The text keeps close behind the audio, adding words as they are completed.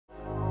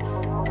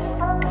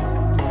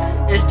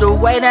the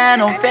way that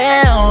I'm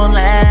feeling.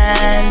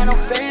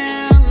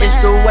 It's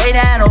the way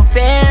that I'm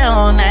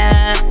feeling.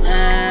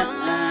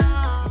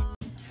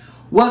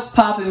 What's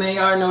poppin', man?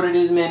 You already know what it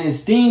is, man.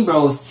 It's Dean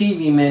Bros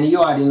TV, man. You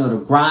already know the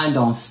grind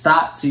don't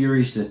stop till you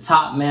reach the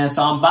top, man.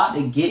 So I'm about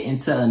to get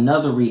into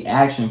another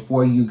reaction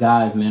for you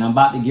guys, man. I'm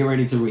about to get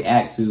ready to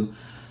react to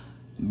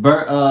hold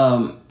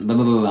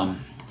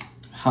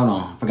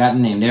on, forgot the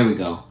name. There we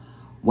go.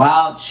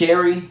 Wild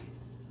Cherry.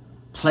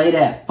 Play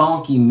that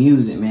funky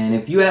music, man.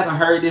 If you haven't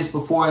heard this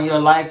before in your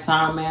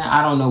lifetime, man,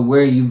 I don't know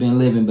where you've been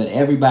living, but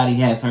everybody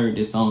has heard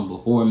this song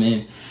before,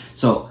 man.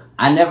 So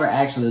I never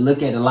actually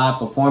look at the live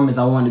performance.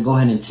 I wanted to go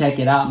ahead and check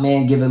it out,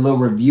 man, give a little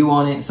review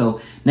on it.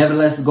 So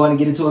nevertheless, let's go ahead and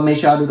get into it. Make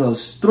sure y'all do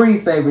those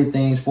 3 favorite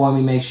things for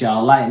me. Make sure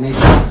y'all like, make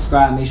sure y'all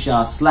subscribe, make sure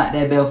y'all slap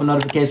that bell for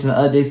notifications and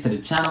updates to the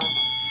channel.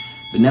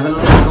 But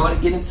nevertheless, let's go ahead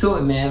and get into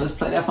it, man. Let's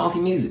play that funky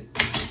music.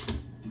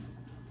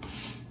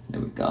 There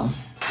we go.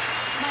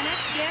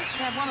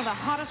 Have one of the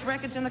hottest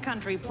records in the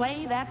country.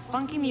 Play that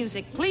funky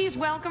music. Please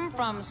welcome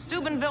from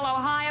Steubenville,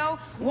 Ohio,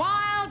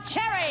 Wild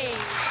Cherry.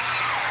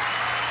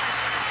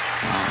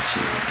 Wild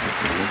Cherry.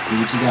 Okay, let's see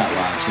what you got,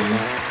 Wild Cherry.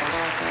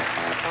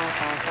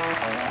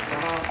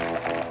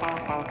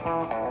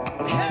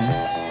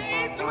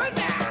 Hey, do it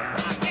now.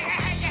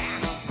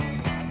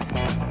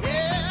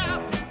 Yeah.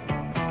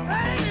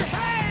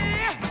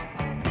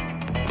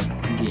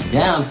 Hey. Get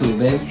down to it,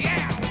 baby.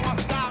 Yeah.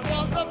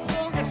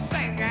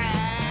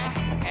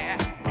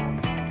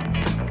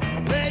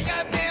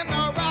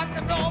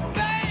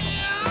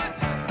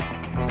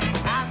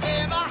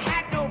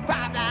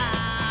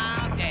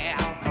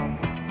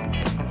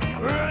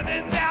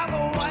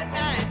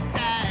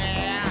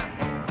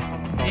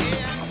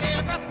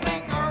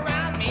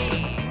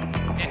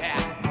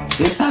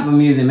 This type of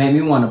music made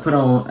me want to put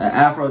on an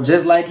afro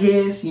just like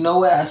his. You know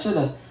what? I should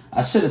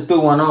have threw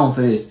one on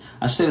for this.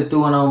 I should have threw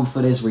one on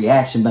for this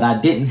reaction, but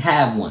I didn't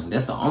have one.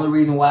 That's the only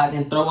reason why I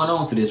didn't throw one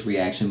on for this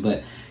reaction.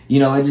 But you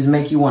know, it just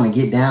make you want to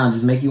get down,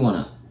 just make you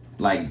want to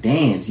like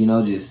dance. You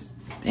know, just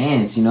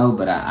dance. You know,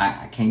 but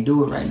I can't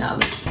do it right now.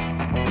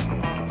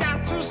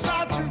 Got to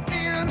start to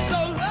feeling so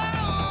low,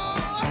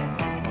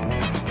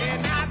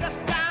 and I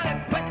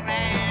decided put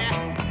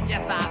me,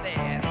 yes I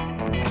did,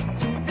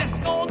 to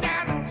just go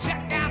down and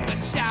check out the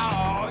show.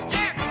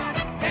 Yeah,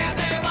 and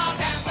they were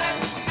dancing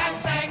and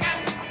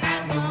singing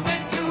and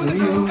moving to the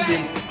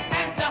music,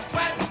 and just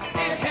when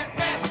it hit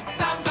me,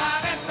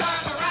 somebody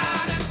turned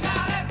around and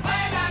shouted,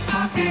 "Play that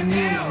funky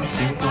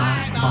music,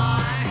 white boy."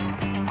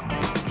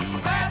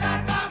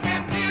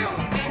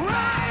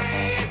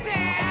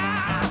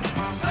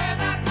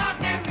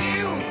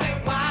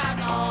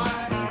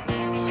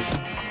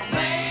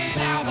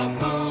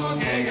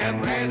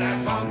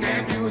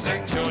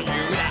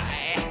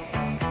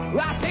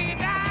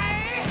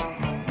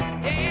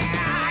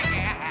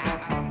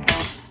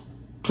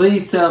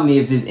 Please tell me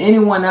if there's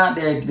anyone out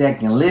there that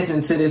can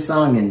listen to this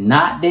song and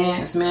not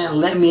dance, man.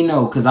 Let me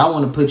know, because I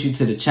want to put you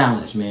to the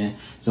challenge, man.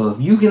 So if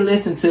you can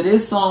listen to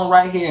this song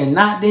right here and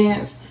not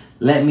dance,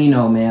 let me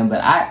know, man.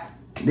 But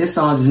this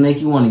song just make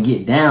you want to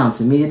get down.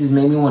 To me, it just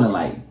made me want to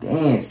like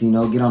dance, you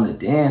know, get on the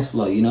dance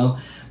floor, you know.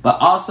 But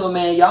also,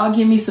 man, y'all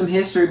give me some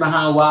history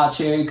behind Wild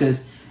Cherry,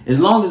 because as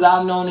long as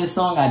I've known this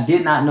song, I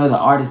did not know the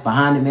artist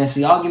behind it, man.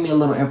 So y'all give me a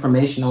little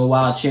information on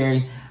Wild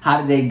Cherry.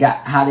 How they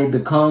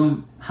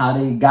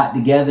got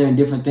together and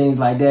different things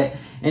like that.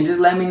 And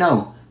just let me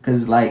know.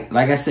 Because like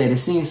I said, it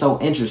seems so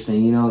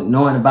interesting, you know,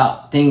 knowing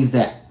about things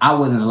that I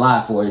wasn't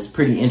alive for. It's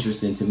pretty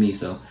interesting to me.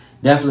 So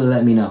definitely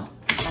let me know.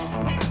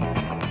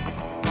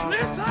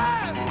 Listen,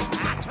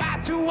 I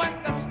tried to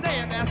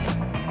understand this.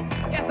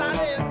 Yes, I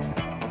did.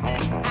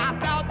 I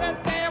thought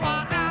that they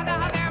were out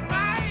of their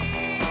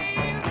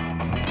mind.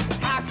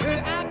 How could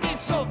I be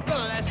so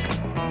foolish?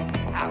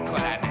 How could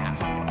I now?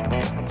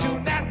 To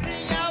not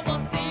see I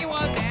will see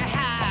one behind.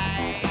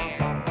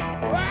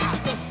 Well,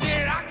 so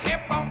still I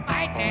kept on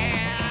fighting.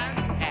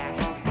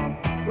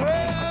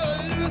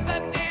 Well, loser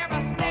never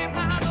step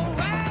out of the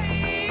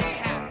way.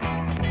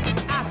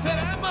 I said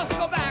I must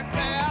go back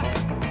there.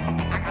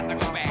 I got to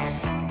go back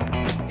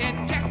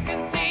and check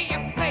and see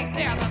if they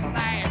still the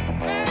same.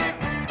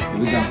 Here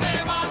we go.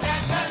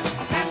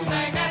 And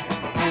singing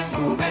and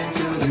moving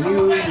to the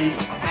music.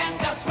 And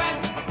just when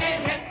it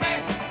hit me,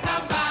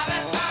 somebody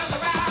turned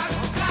around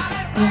and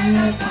started playing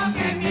that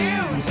funky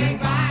music,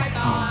 right,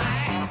 boy.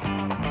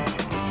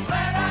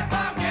 Play that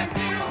funky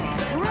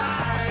music,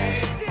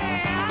 right,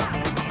 yeah.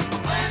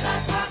 Play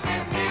that funky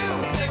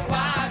music,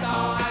 right,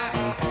 boy.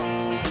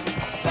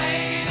 Play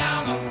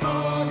down the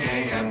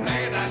boogie and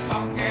play that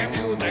funky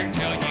music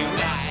till you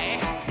die.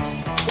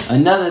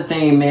 Another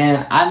thing,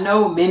 man, I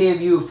know many of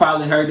you have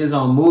probably heard this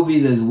on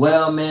movies as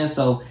well, man.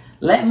 So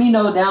let me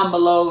know down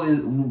below is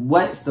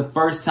what's the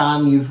first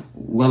time you've,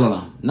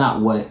 well,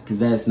 not what, because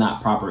that's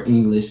not proper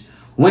English.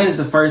 When's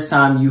the first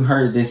time you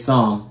heard this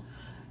song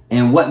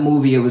and what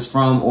movie it was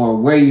from or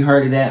where you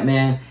heard it at,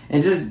 man?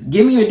 And just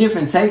give me your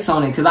different takes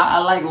on it, because I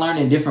like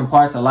learning different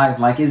parts of life.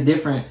 Like, it's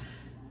different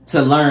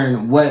to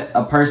learn what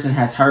a person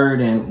has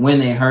heard and when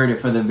they heard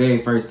it for the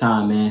very first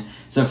time, man.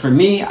 So for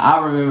me,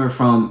 I remember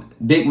from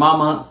Big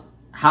Mama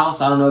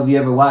House. I don't know if you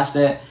ever watched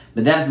that,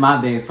 but that's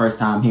my very first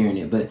time hearing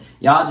it. But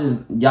y'all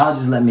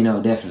just let me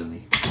know,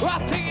 definitely.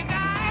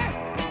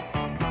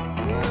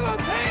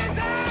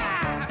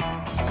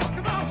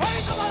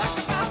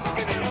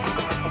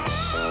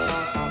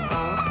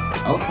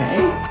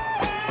 Okay.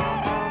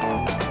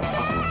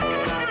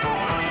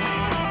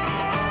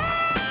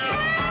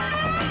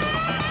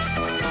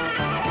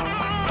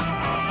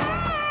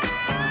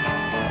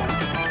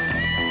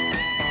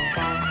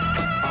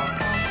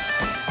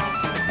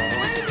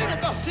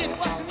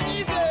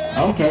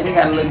 Okay, they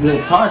got a little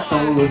guitar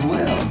solo as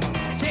well.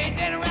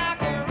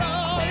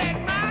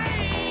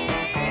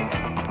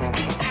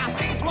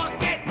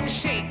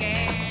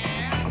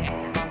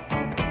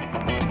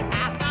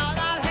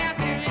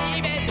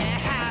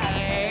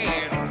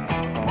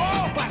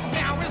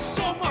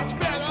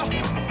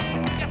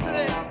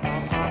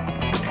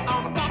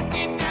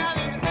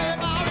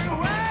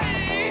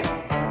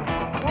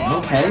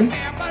 Okay.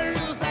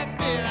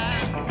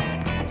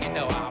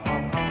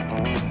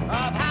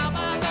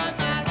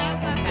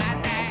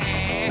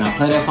 Now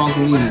play that funky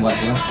music, what,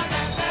 yo?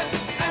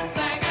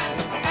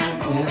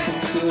 Listen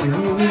to the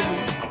music.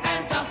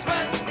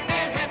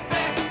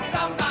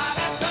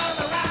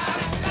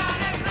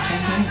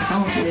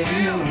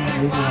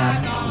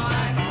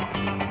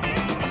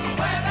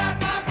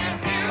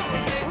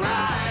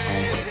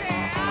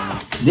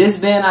 This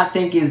band, I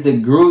think, is the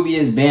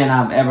grooviest band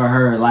I've ever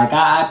heard. Like,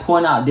 I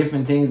point out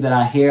different things that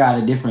I hear out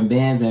of different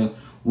bands and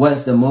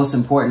what's the most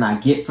important I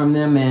get from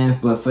them, man.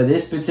 But for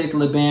this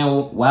particular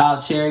band,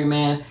 Wild Cherry,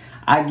 man,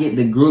 I get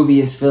the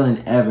grooviest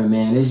feeling ever,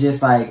 man. It's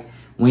just like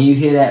when you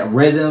hear that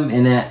rhythm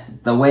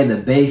and the way the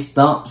bass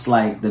thumps,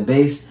 like the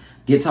bass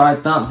guitar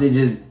thumps, it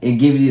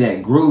gives you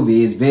that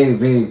groovy. It's very,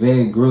 very,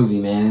 very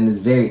groovy, man. And it's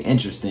very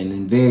interesting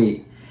and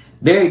very,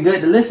 very good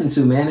to listen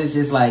to, man. It's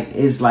just like,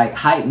 it's like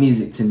hype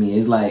music to me.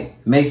 It's like,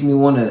 makes me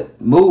want to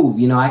move.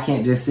 You know, I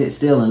can't just sit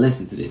still and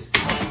listen to this.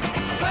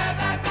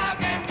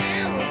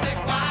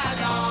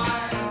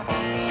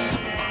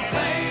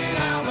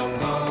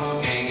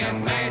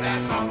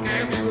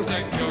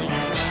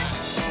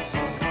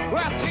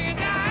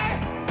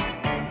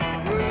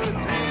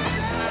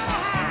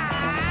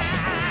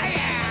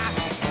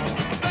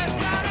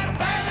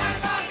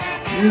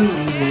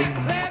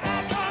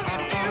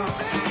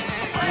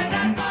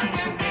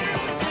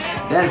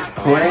 That's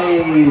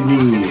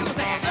crazy.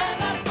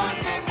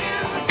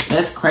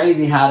 That's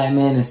crazy how that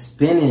man is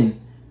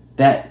spinning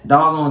that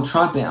doggone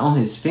trumpet on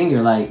his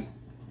finger. Like,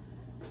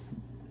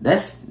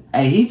 that's,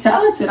 hey, he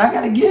talented. I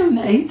gotta give him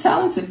that. He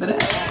talented for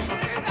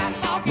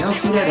that. You don't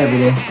see that every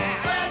day.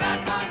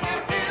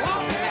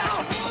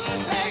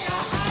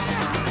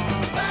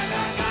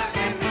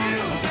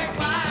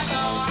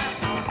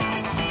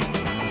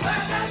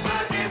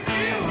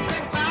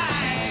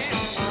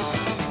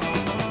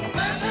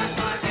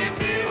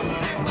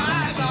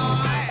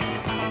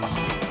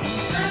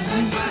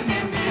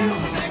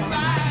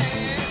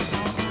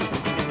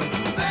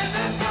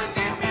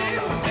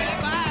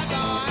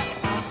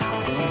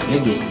 They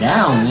get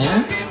down,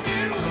 man.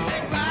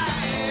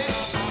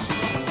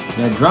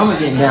 That drummer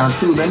getting down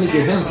too. Let me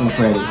give him some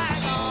credit.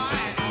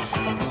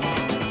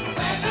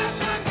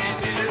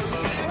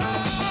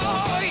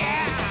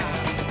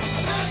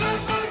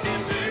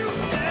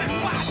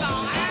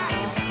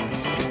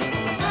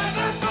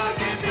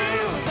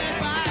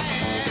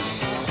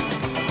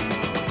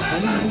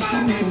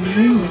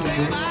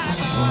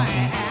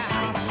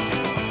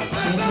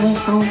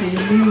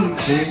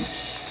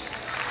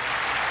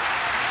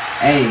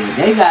 Hey,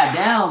 they got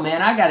down,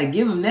 man. I gotta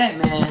give them that,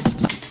 man.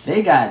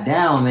 They got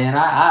down, man.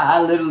 I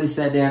literally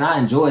sat there and I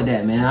enjoyed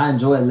that, man. I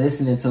enjoyed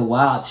listening to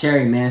Wild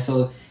Cherry, man.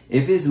 So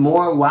if it's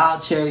more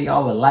Wild Cherry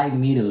y'all would like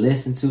me to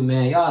listen to,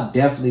 man, y'all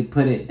definitely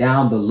put it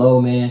down below,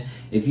 man.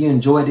 If you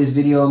enjoyed this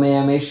video,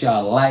 man, make sure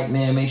y'all like,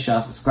 man. Make sure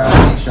y'all subscribe.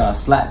 Make sure y'all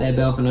slap that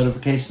bell for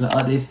notifications and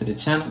updates to the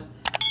channel.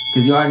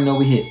 Because you already know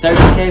we hit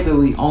 30K, but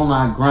we on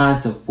our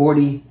grind to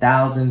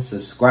 40,000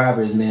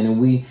 subscribers, man. And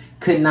we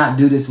could not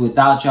do this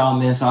without y'all,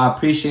 man. So I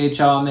appreciate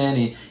y'all, man.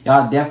 And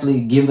y'all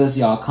definitely give us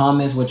y'all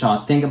comments, what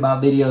y'all think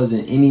about videos,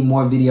 and any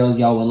more videos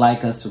y'all would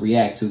like us to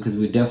react to, because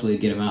we'll definitely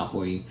get them out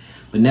for you.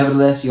 But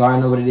nevertheless, you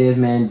already know what it is,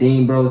 man.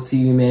 Dean Bros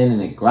TV, man.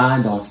 And the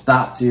grind don't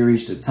stop till you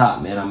reach the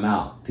top, man. I'm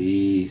out.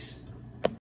 Peace.